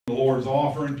Lord's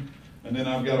offering, and then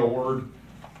I've got a word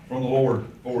from the Lord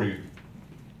for you.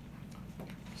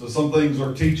 So some things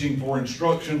are teaching for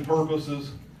instruction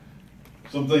purposes.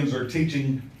 Some things are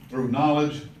teaching through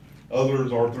knowledge.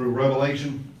 Others are through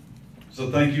revelation.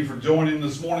 So thank you for joining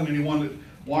this morning. Anyone that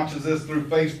watches this through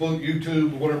Facebook,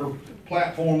 YouTube, whatever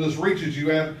platform this reaches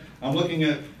you at, I'm looking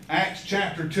at Acts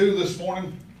chapter 2 this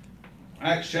morning.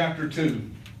 Acts chapter 2.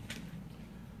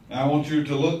 Now I want you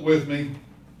to look with me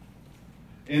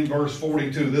in verse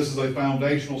 42. This is a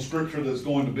foundational scripture that's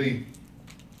going to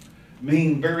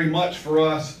mean very much for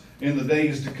us in the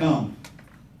days to come.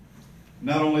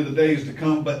 Not only the days to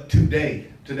come, but today.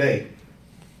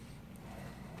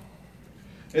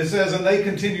 It says, and they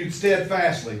continued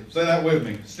steadfastly. Say that with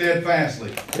me.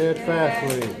 Steadfastly.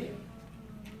 Steadfastly.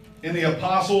 In the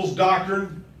apostles'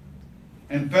 doctrine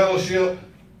and fellowship,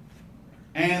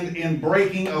 and in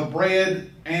breaking of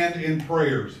bread and in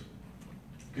prayers.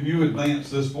 Can you advance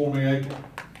this for me, April?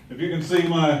 If you can see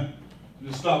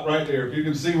just stop right there. If you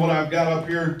can see what I've got up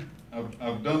here,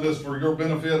 I've done this for your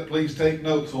benefit. Please take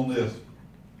notes on this.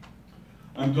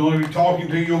 I'm going to be talking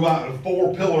to you about the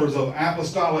 4 pillars of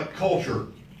apostolic culture.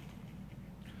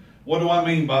 What do I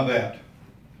mean by that?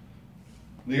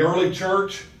 The early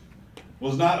church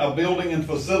was not a building and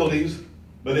facilities,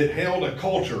 but it held a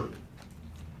culture.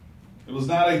 It was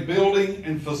not a building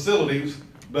and facilities,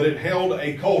 but it held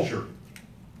a culture.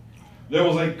 There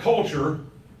was a culture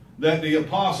that the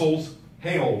apostles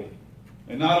held.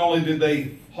 And not only did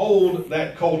they hold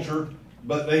that culture,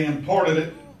 but they imparted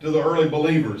it to the early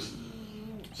believers.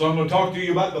 So I'm going to talk to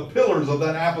you about the pillars of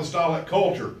that apostolic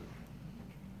culture.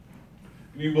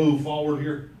 Can you move forward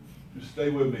here? Just stay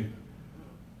with me.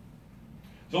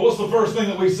 So what's the first thing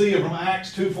that we see from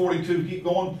Acts 2:42? Keep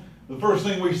going. The first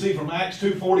thing we see from Acts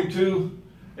 2:42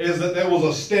 is that there was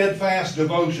a steadfast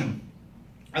devotion.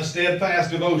 A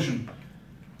steadfast devotion.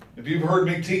 If you've heard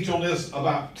me teach on this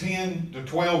about 10 to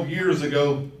 12 years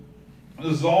ago,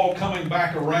 this is all coming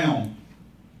back around.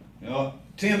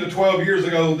 10 to 12 years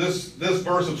ago, this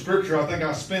verse of Scripture, I think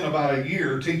I spent about a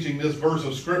year teaching this verse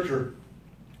of Scripture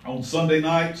on Sunday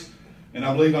nights, and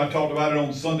I believe I talked about it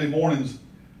on Sunday mornings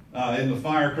in the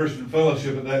Fire Christian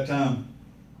Fellowship at that time.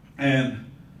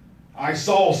 And I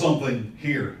saw something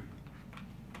here.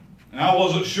 And I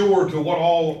wasn't sure to what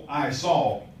all I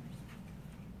saw,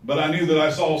 but I knew that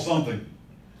I saw something.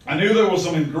 I knew there was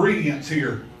some ingredients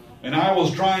here, and I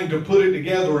was trying to put it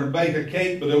together and bake a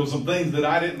cake, but there were some things that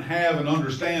I didn't have and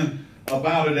understand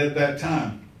about it at that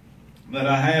time that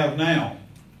I have now.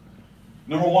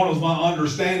 Number 1 was my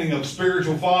understanding of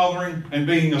spiritual fathering and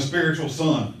being a spiritual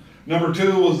son. Number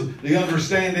 2 was the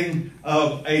understanding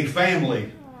of a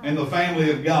family and the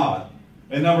family of God.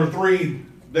 And number 3,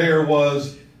 there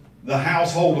was the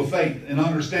household of faith and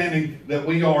understanding that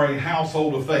we are a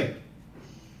household of faith.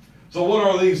 So what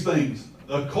are these things?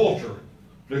 The culture.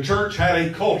 The church had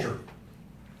a culture.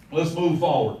 Let's move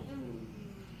forward.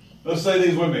 Let's say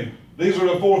these with me. These are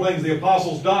the 4 things: the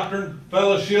apostles' doctrine,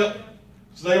 fellowship,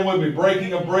 stay with me,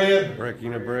 breaking of bread,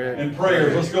 and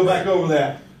prayers. Let's go back over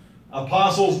that.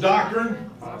 Apostles' doctrine,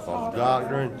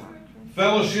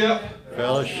 fellowship,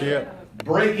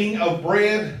 breaking of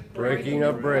bread,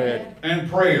 and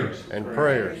prayers.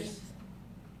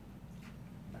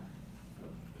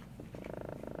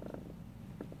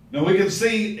 Now we can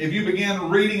see, if you begin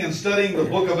reading and studying the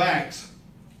book of Acts,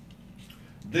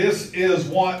 this is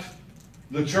what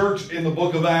the church in the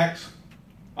book of Acts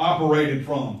operated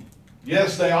from.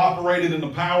 Yes, they operated in the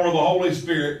power of the Holy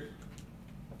Spirit,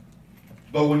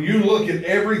 but when you look at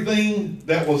everything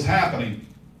that was happening,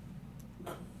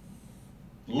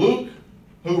 Luke,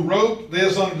 who wrote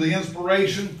this under the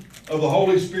inspiration of the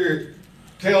Holy Spirit,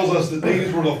 tells us that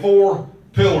these were the 4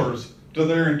 pillars to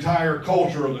their entire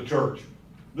culture of the church.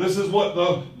 This is what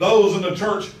those in the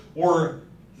church were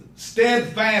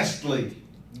steadfastly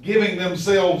giving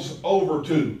themselves over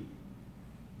to.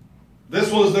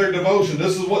 This was their devotion.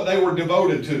 This is what they were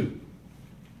devoted to.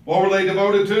 What were they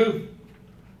devoted to?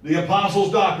 The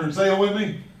apostles' doctrine. Say it with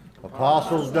me.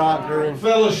 Apostles' doctrine.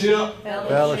 Fellowship.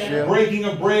 Breaking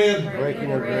of bread.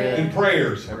 And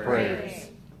prayers.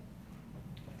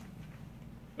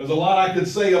 There's a lot I could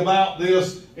say about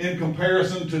this in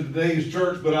comparison to today's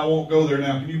church, but I won't go there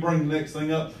now. Can you bring the next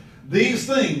thing up? These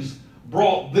things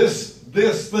brought this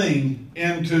thing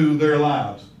into their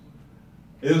lives.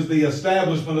 It is the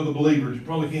establishment of the believers. You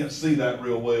probably can't see that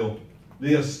real well.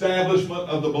 The establishment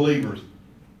of the believers.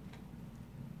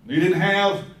 You didn't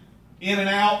have in and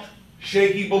out,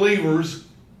 shaky believers.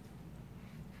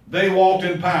 They walked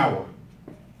in power.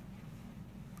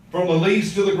 From the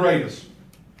least to the greatest.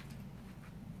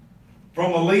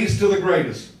 From the least to the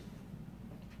greatest.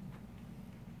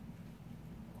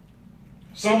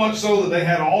 So much so that they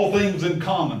had all things in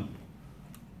common.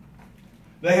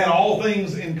 They had all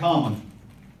things in common.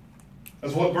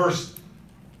 That's what verse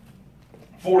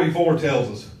 44 tells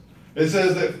us. It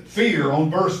says that fear,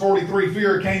 on verse 43,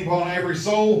 fear came upon every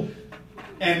soul,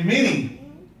 and many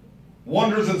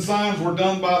wonders and signs were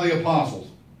done by the apostles.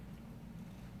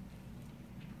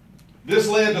 This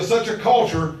led to such a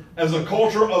culture as a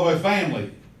culture of a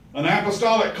family. An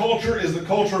apostolic culture is the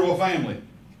culture of a family.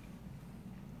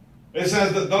 It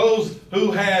says that those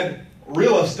who had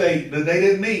real estate that they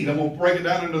didn't need, I'm going to break it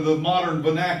down into the modern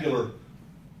vernacular,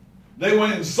 they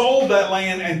went and sold that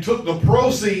land and took the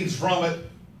proceeds from it,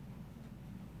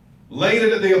 laid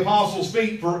it at the apostles'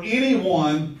 feet for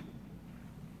anyone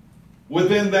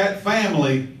within that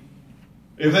family.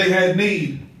 If they had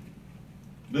need,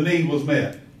 the need was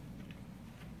met.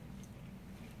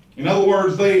 In other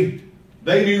words, they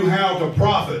knew how to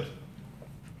profit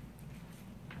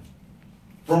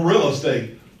from real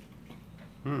estate.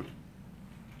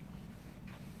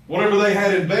 Whatever they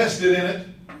had invested in it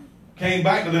came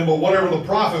back to them, but whatever the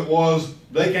profit was,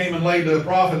 they came and laid the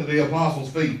profit at the apostles'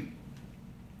 feet.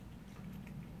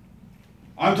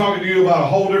 I'm talking to you about a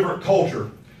whole different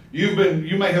culture. You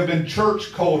may have been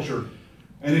church culture,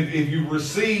 and if you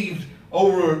received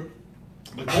over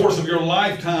the course of your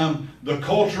lifetime the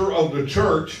culture of the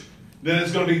church, then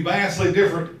it's going to be vastly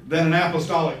different than an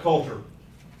apostolic culture.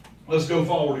 Let's go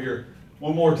forward here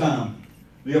one more time.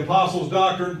 The Apostles'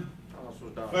 Doctrine,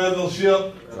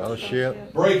 Fellowship,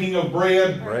 Breaking of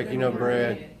Bread,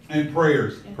 and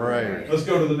Prayers. Let's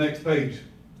go to the next page.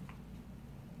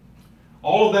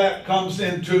 All of that comes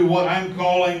into what I'm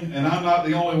calling, and I'm not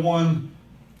the only one,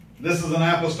 this is an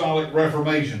apostolic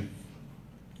reformation.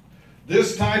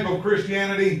 This type of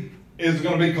Christianity is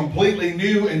going to be completely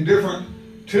new and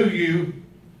different to you,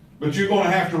 but you're going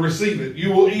to have to receive it.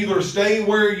 You will either stay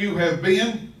where you have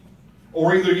been,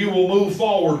 or either you will move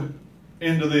forward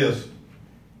into this.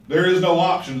 There is no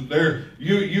option.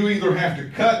 You either have to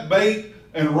cut bait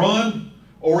and run,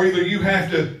 or either you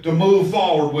have to move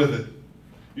forward with it.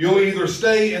 You'll either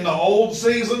stay in the old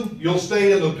season, you'll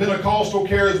stay in the Pentecostal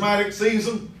charismatic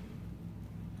season,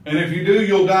 and if you do,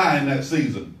 you'll die in that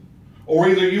season. Or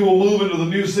either you will move into the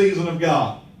new season of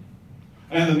God.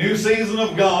 And the new season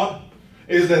of God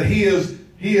is that He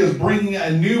is bringing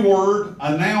a new word,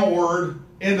 a now word,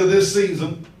 into this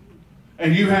season,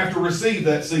 and you have to receive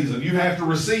that season. You have to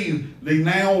receive the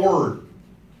now word.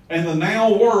 And the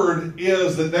now word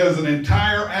is that there's an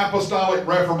entire apostolic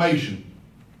reformation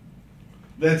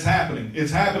that's happening.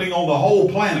 It's happening on the whole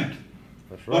planet.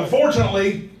 That's right.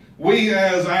 Unfortunately, we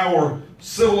as our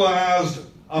civilized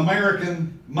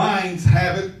American minds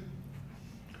have it,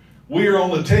 we are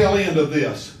on the tail end of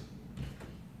this.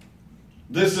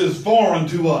 This is foreign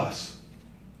to us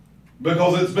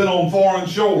because it's been on foreign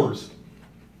shores.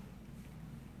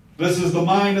 This is the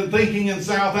mind and thinking in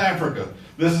South Africa.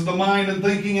 This is the mind and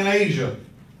thinking in Asia.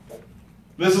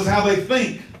 This is how they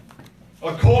think.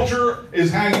 A culture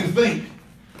is how you think.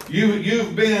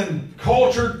 You've been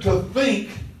cultured to think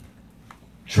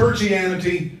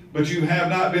churchianity, but you have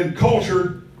not been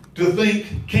cultured to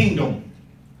think kingdom.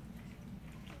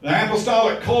 The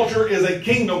apostolic culture is a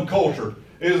kingdom culture.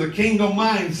 It is a kingdom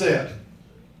mindset.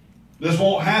 This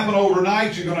won't happen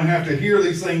overnight. You're going to have to hear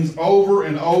these things over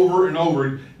and over and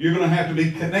over. You're going to have to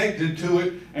be connected to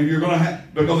it, and you're going to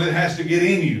have, because it has to get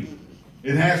in you.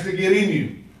 It has to get in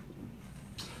you.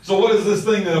 So what is this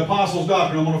thing, the Apostles'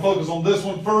 Doctrine? I'm going to focus on this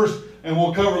one first, and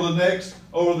we'll cover the next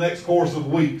over the next course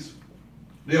of weeks.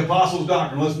 The Apostles'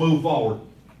 Doctrine. Let's move forward.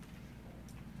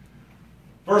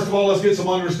 First of all, let's get some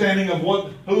understanding of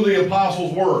who the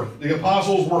apostles were. The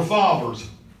apostles were fathers.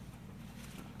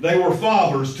 They were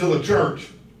fathers to the church.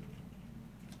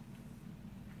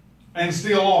 And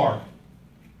still are.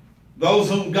 Those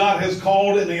whom God has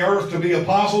called in the earth to be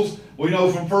apostles, we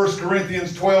know from 1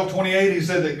 Corinthians 12:28, he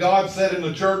said that God set in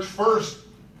the church first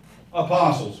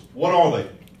apostles. What are they?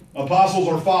 Apostles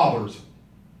are fathers.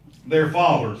 They're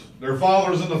fathers. They're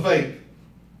fathers in the faith.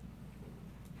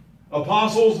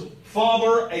 Apostles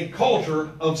father a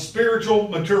culture of spiritual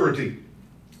maturity.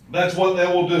 That's what they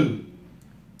will do.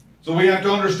 So we have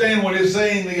to understand when it's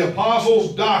saying the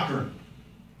Apostles' Doctrine.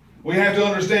 We have to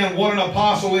understand what an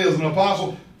apostle is. An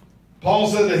apostle, Paul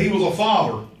said that he was a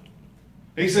father.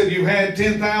 He said, you had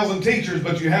 10,000 teachers,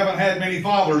 but you haven't had many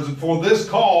fathers. And for this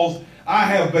cause, I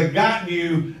have begotten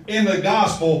you in the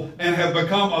gospel and have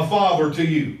become a father to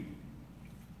you.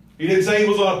 He didn't say he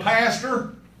was a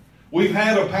pastor. We've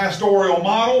had a pastoral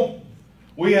model.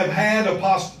 We have had a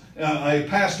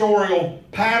pastoral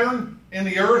pattern in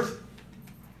the earth.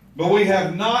 But we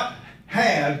have not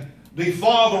had the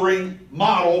fathering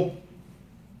model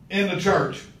in the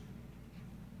church.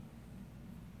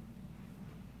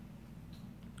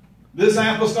 This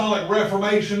apostolic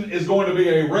reformation is going to be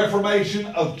a reformation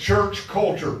of church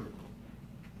culture.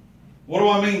 What do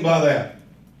I mean by that?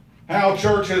 How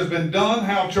church has been done,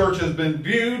 how church has been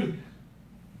viewed,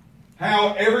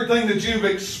 how everything that you've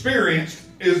experienced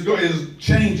is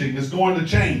changing, is going to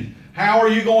change. How are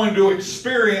you going to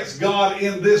experience God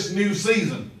in this new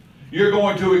season? You're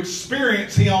going to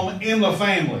experience Him in the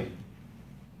family.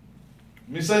 Let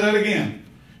me say that again.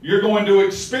 You're going to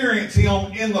experience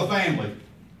Him in the family.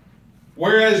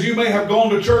 Whereas you may have gone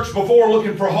to church before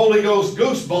looking for Holy Ghost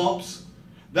goosebumps,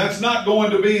 that's not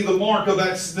going to be the mark of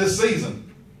this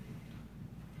season.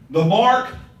 The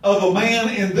mark of the man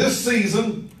in this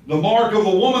season, the mark of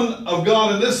the woman of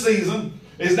God in this season,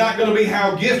 is not going to be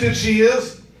how gifted she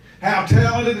is, how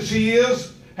talented she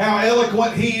is, how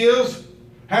eloquent he is,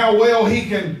 how well he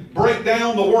can break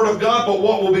down the Word of God, but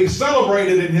what will be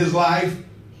celebrated in his life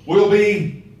will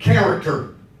be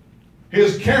character.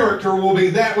 His character will be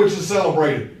that which is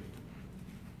celebrated.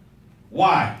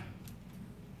 Why?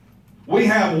 We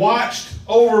have watched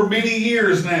over many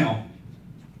years now.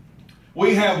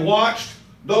 We have watched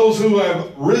those who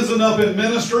have risen up in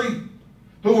ministry,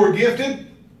 who were gifted,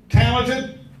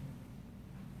 talented,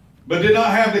 but did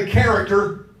not have the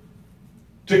character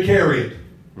to carry it.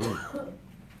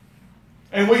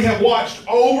 And we have watched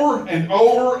over and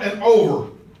over and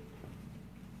over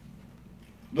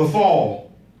the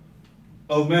fall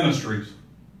of ministries.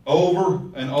 Over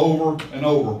and over and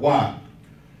over. Why?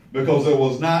 Because there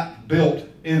was not built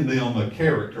in them the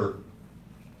character.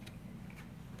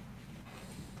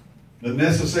 The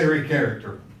necessary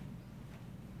character.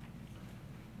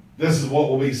 This is what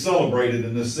will be celebrated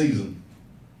in this season.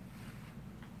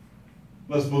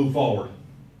 Let's move forward.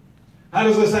 How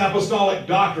does this apostolic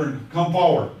doctrine come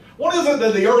forward? What is it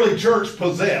that the early church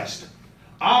possessed?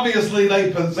 Obviously,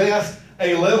 they possessed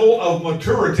a level of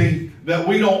maturity that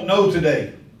we don't know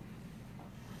today.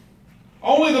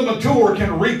 Only the mature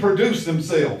can reproduce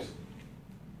themselves.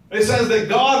 It says that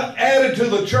God added to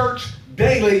the church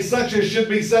daily such as should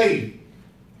be saved.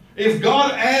 If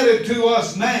God added to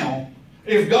us now,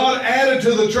 if God added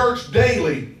to the church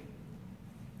daily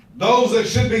those that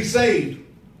should be saved,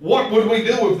 what would we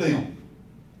do with them?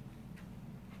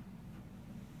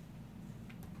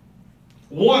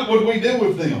 What would we do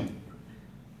with them?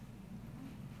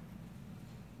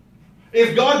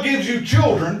 If God gives you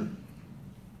children,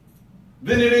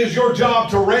 then it is your job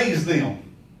to raise them.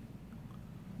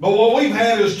 But what we've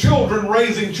had is children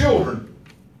raising children.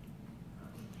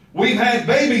 We've had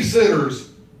babysitters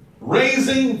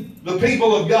raising the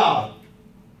people of God.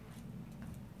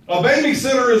 A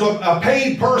babysitter is a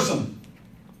paid person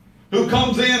who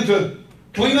comes in to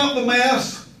clean up the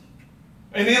mess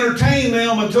and entertain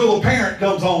them until the parent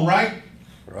comes home, right?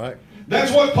 Right.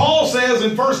 That's what Paul says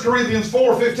in 1 Corinthians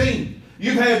 4:15.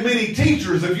 You've had many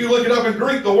teachers. If you look it up in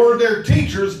Greek, the word there,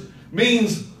 teachers,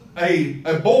 means a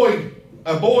boy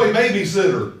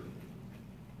babysitter.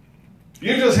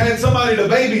 You just had somebody to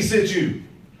babysit you.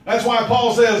 That's why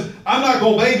Paul says, I'm not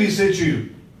going to babysit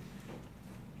you.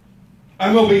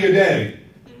 I'm going to be your daddy.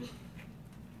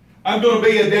 I'm going to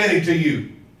be a daddy to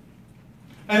you.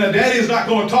 And a daddy is not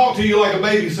going to talk to you like a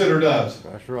babysitter does.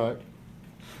 That's right.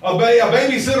 A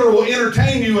babysitter will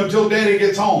entertain you until daddy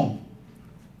gets home.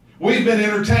 We've been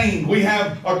entertained. We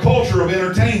have a culture of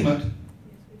entertainment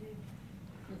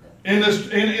in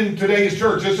today's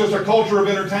church. It's just a culture of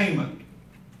entertainment.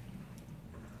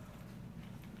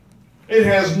 It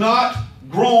has not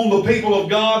grown the people of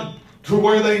God to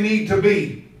where they need to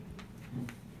be.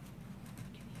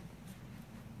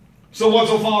 So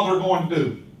what's a father going to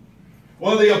do?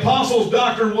 Well, the Apostles'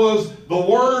 Doctrine was the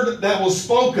word that was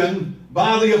spoken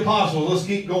by the apostles. Let's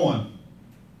keep going.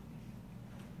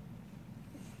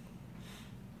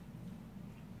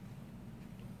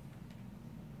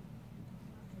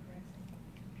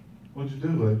 What'd you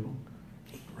do, April?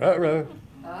 Right.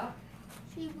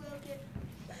 She will get.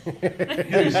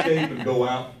 Hit escape and go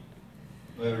out.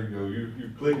 There we go.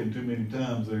 You're clicking too many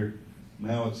times there.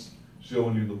 Now it's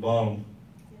showing you the bottom.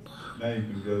 Now you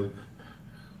can go.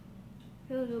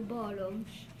 To the bottom.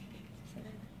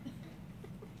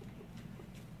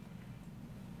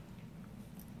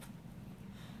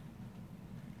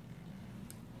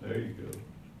 There you go.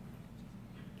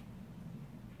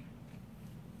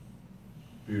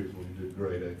 Beautiful. You did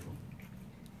great, April.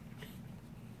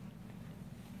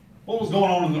 What was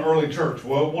going on in the early church?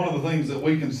 Well, one of the things that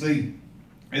we can see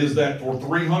is that for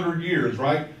 300 years,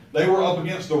 right, they were up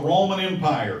against the Roman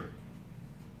Empire.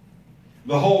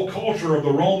 The whole culture of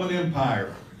the Roman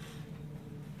Empire.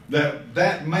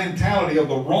 that mentality of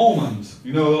the Romans,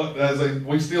 you know,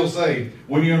 we still say,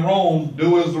 when you're in Rome,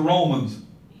 do as the Romans.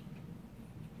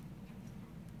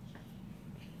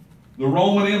 The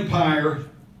Roman Empire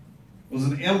was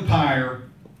an empire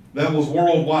that was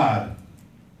worldwide,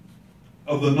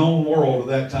 of the known world at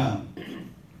that time.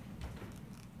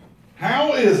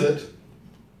 How is it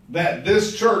that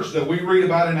this church that we read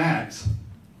about in Acts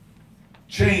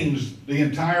changed the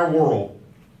entire world,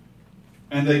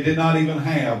 and they did not even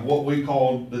have what we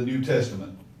call the New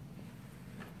Testament?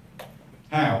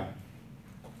 How?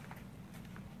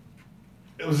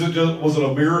 Was it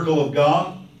a miracle of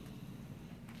God?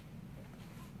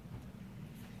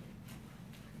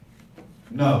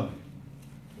 No.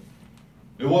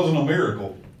 It wasn't a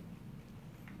miracle.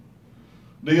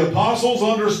 The apostles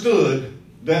understood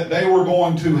that they were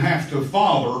going to have to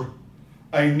father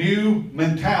a new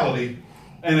mentality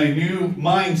and a new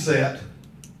mindset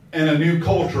and a new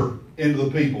culture into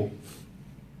the people.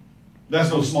 That's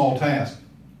no small task.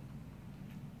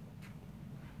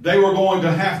 They were going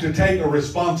to have to take a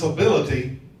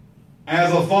responsibility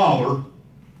as a father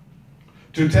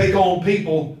to take on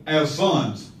people as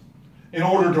sons in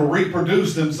order to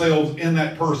reproduce themselves in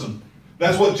that person.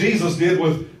 That's what Jesus did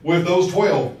with those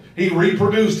 12. He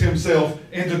reproduced himself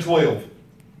into 12.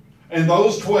 And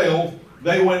those 12,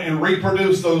 they went and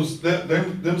reproduced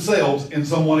themselves in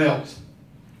someone else.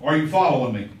 Are you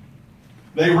following me?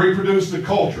 They reproduced the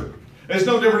culture. It's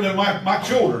no different than my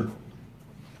children.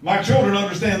 My children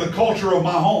understand the culture of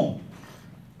my home.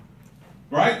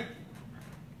 Right?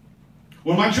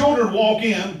 When my children walk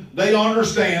in, they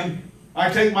understand I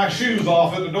take my shoes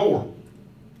off at the door.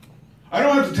 I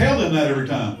don't have to tell them that every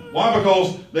time. Why?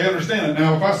 Because they understand it.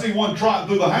 Now, if I see one trotting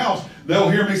through the house, they'll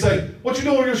hear me say, "What you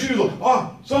doing with your shoes on?"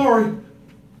 "Oh, sorry.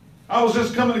 I was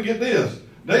just coming to get this."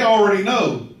 They already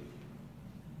know.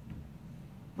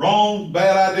 Wrong,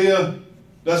 bad idea.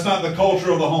 That's not the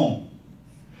culture of the home.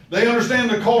 They understand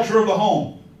the culture of the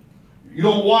home. You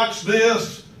don't watch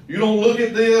this. You don't look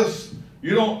at this.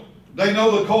 They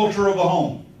know the culture of the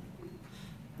home.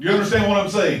 You understand what I'm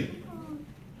saying?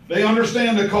 They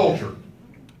understand the culture.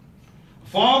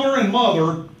 Father and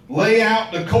mother lay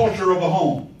out the culture of the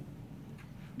home.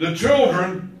 The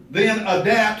children then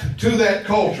adapt to that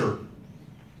culture.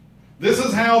 This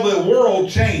is how the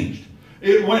world changed.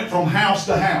 It went from house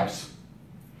to house.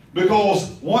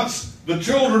 Because once the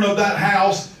children of that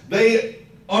house, they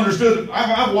understood.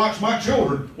 I've watched my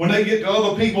children, when they get to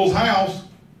other people's house,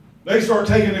 they start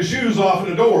taking their shoes off at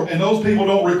the door, and those people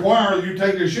don't require that you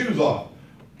take their shoes off.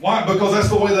 Why? Because that's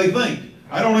the way they think.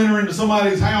 I don't enter into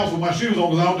somebody's house with my shoes on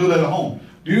because I don't do that at home.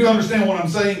 Do you understand what I'm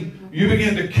saying? You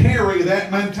begin to carry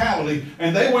that mentality,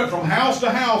 and they went from house to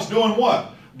house doing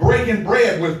what? Breaking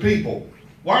bread with people.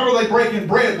 Why were they breaking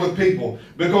bread with people?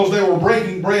 Because they were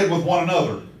breaking bread with one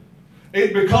another.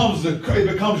 It becomes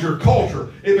your culture.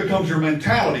 It becomes your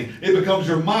mentality. It becomes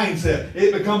your mindset.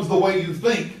 It becomes the way you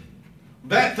think.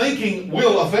 That thinking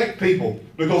will affect people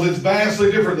because it's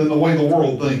vastly different than the way the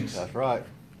world thinks. That's right.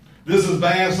 This is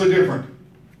vastly different.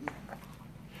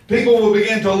 People will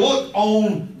begin to look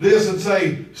on this and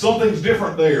say, something's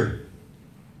different there.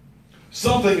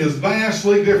 Something is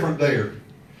vastly different there.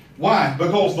 Why?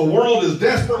 Because the world is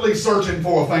desperately searching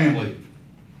for a family.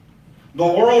 The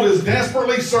world is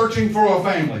desperately searching for a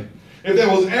family. If there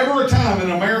was ever a time in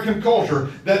American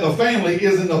culture that the family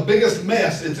is in the biggest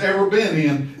mess it's ever been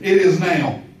in, it is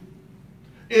now.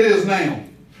 It is now.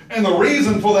 And the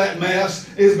reason for that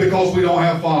mess is because we don't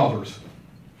have fathers.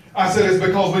 I said it's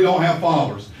because we don't have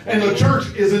fathers. And the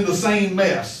church is in the same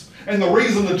mess. And the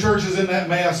reason the church is in that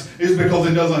mess is because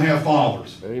it doesn't have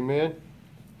fathers. Amen.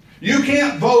 You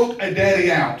can't vote a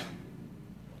daddy out.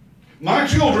 My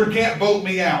children can't vote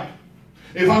me out.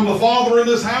 If I'm the father in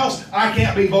this house, I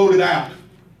can't be voted out.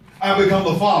 I become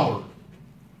the father.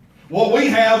 What we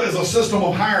have is a system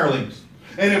of hirelings.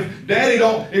 And if daddy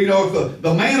don't, if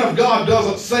the man of God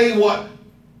doesn't say what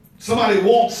somebody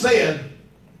wants said,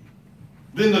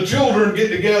 then the children get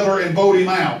together and vote him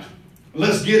out.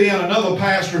 Let's get in another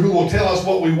pastor who will tell us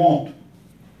what we want.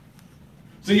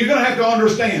 So you're going to have to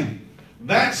understand,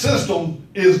 that system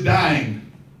is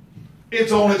dying.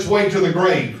 It's on its way to the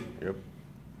grave. Yep.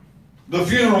 The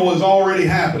funeral is already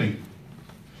happening.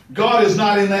 God is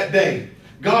not in that day.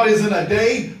 God is in a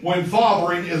day when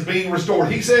fathering is being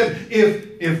restored. He said,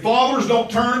 if fathers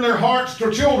don't turn their hearts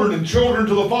to children and children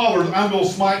to the fathers, I'm going to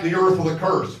smite the earth with a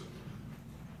curse.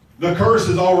 The curse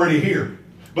is already here.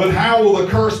 But how will the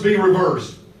curse be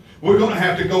reversed? We're going to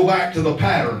have to go back to the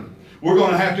pattern. We're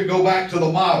going to have to go back to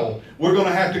the model. We're going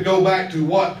to have to go back to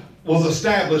what was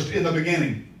established in the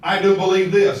beginning. I do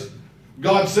believe this.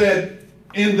 God said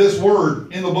in this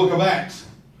word, in the book of Acts,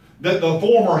 that the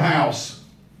former house,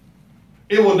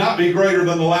 it will not be greater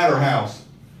than the latter house.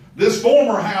 This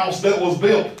former house that was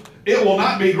built, it will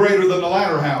not be greater than the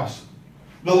latter house.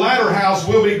 The latter house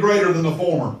will be greater than the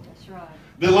former. That's right.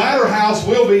 The latter house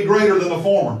will be greater than the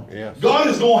former. Yes. God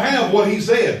is going to have what He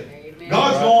said. Amen.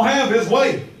 God's Right. going to have His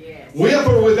way. Yes. With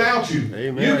or without you.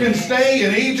 Amen. You can stay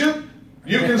in Egypt.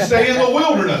 You can stay in the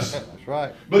wilderness. That's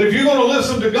right. But if you're going to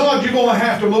listen to God, you're going to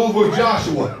have to move with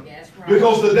Joshua. That's right.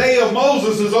 Because the day of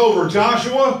Moses is over.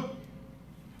 Joshua,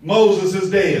 Moses is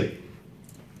dead.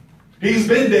 He's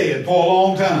been dead for a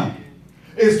long time.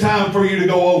 It's time for you to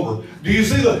go over. Do you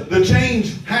see the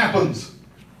change happens?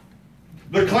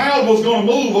 The cloud was going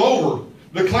to move over.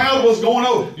 The cloud was going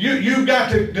over. You've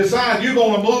got to decide, you're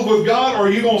going to move with God or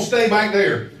you're going to stay back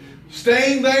there.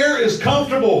 Staying there is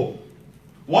comfortable.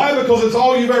 Why? Because it's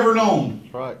all you've ever known.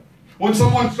 That's right. When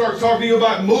someone starts talking to you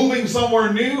about moving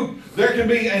somewhere new, there can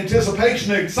be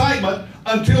anticipation and excitement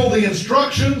until the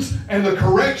instructions and the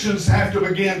corrections have to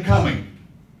begin coming.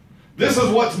 This is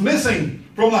what's missing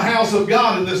from the house of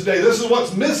God in this day. This is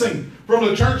what's missing from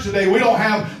the church today. We don't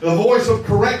have the voice of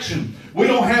correction. We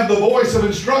don't have the voice of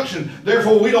instruction.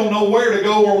 Therefore, we don't know where to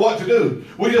go or what to do.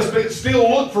 We just still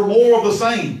look for more of the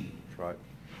same. That's right.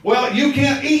 Well, you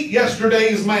can't eat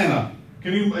yesterday's manna.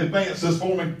 Can you advance this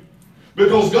for me?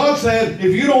 Because God said,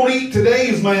 if you don't eat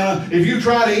today's manna, if you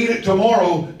try to eat it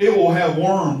tomorrow, it will have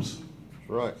worms. That's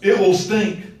right. It will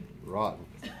stink. Rotten.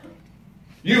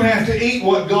 You have to eat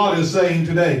what God is saying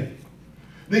today.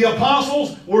 The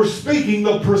apostles were speaking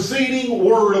the preceding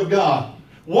word of God.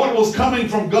 What was coming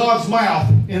from God's mouth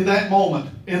in that moment,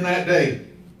 in that day.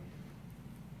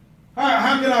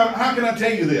 How can I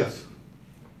tell you this?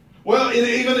 Well,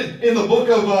 even in the book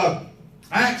of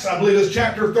Acts, I believe it's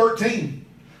chapter 13,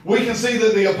 we can see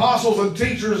that the apostles and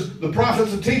teachers, the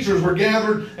prophets and teachers were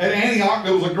gathered at Antioch.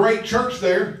 There was a great church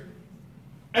there.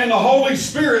 And the Holy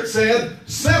Spirit said,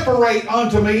 separate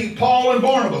unto me Paul and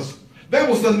Barnabas. That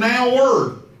was the now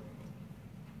word.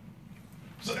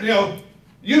 So,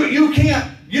 you can't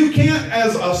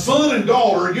as a son and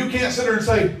daughter, you can't sit there and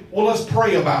say, well, let's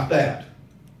pray about that.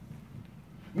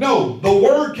 No, the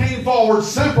word came forward,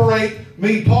 separate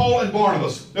me Paul and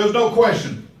Barnabas. There's no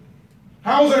question.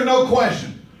 How is there no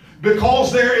question?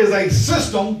 Because there is a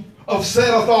system of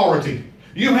set authority.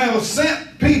 You have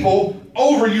set people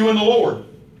over you in the Lord.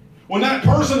 When that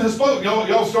person has spoken,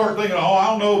 y'all start thinking, oh, I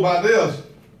don't know about this.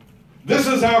 This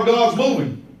is how God's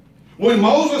moving. When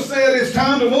Moses said it's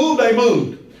time to move, they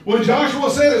moved. When Joshua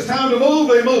said it's time to move,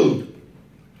 they moved.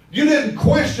 You didn't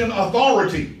question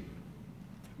authority.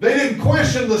 They didn't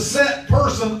question the set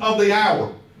person of the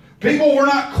hour. People were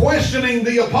not questioning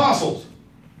the apostles.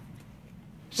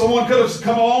 Someone could have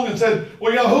come along and said,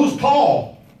 well, who's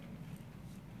Paul?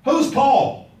 Who's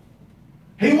Paul?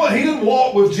 He didn't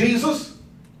walk with Jesus.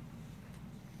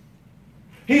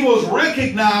 He was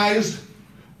recognized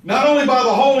not only by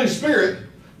the Holy Spirit,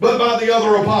 but by the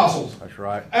other apostles. That's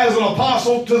right. As an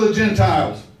apostle to the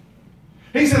Gentiles.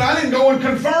 He said, I didn't go and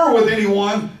confer with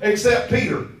anyone except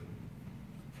Peter.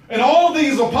 And all of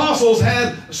these apostles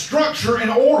had structure and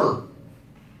order.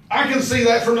 I can see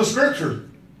that from the scripture.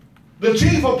 The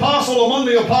chief apostle among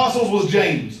the apostles was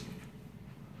James.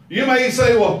 You may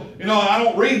say, well, I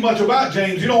don't read much about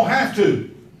James. You don't have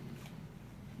to.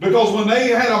 Because when they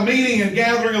had a meeting and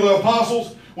gathering of the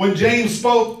apostles, when James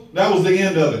spoke, that was the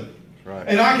end of it. Right.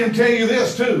 And I can tell you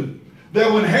this too,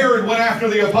 that when Herod went after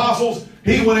the apostles,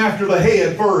 he went after the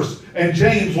head first, and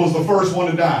James was the first one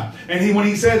to die. And when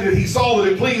he said that he saw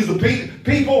that it pleased the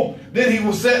people, then he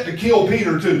was set to kill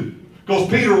Peter too, because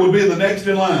Peter would be the next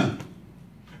in line.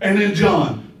 And then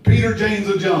John, Peter, James,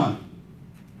 and John.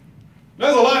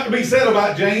 There's a lot to be said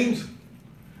about James.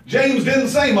 James didn't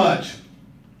say much.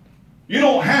 You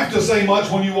don't have to say much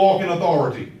when you walk in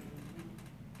authority.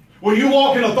 When you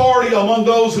walk in authority among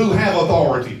those who have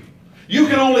authority. You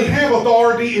can only have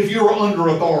authority if you are under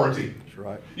authority. That's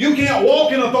right. You can't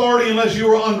walk in authority unless you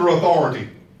are under authority.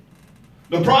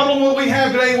 The problem that we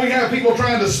have today, we have people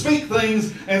trying to speak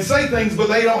things and say things, but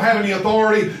they don't have any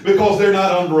authority because they're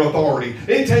not under authority.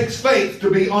 It takes faith to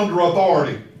be under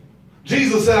authority.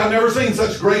 Jesus said, I've never seen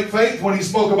such great faith when he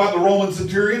spoke about the Roman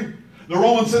centurion. The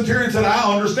Roman centurion said,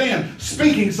 I understand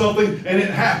speaking something and it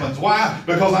happens. Why?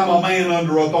 Because I'm a man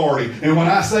under authority. And when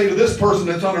I say to this person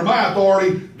that's under my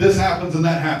authority, this happens and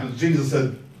that happens. Jesus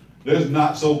said, there's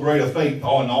not so great a faith in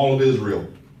all of Israel.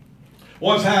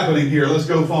 What's happening here? Let's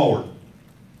go forward.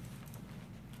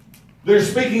 They're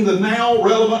speaking the now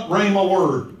relevant Rhema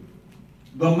word,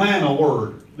 the manna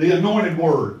word, the anointed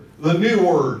word, the new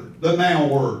word, the now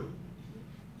word.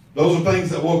 Those are things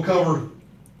that we'll cover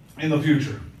in the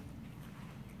future.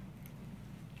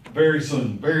 Very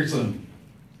soon, very soon,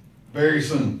 very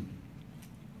soon.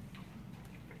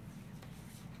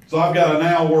 So I've got a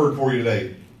now word for you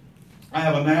today. I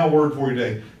have a now word for you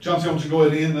today. Chauncey, I want you to go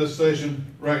ahead and end this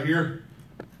session right here.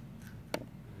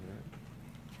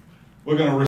 We're going to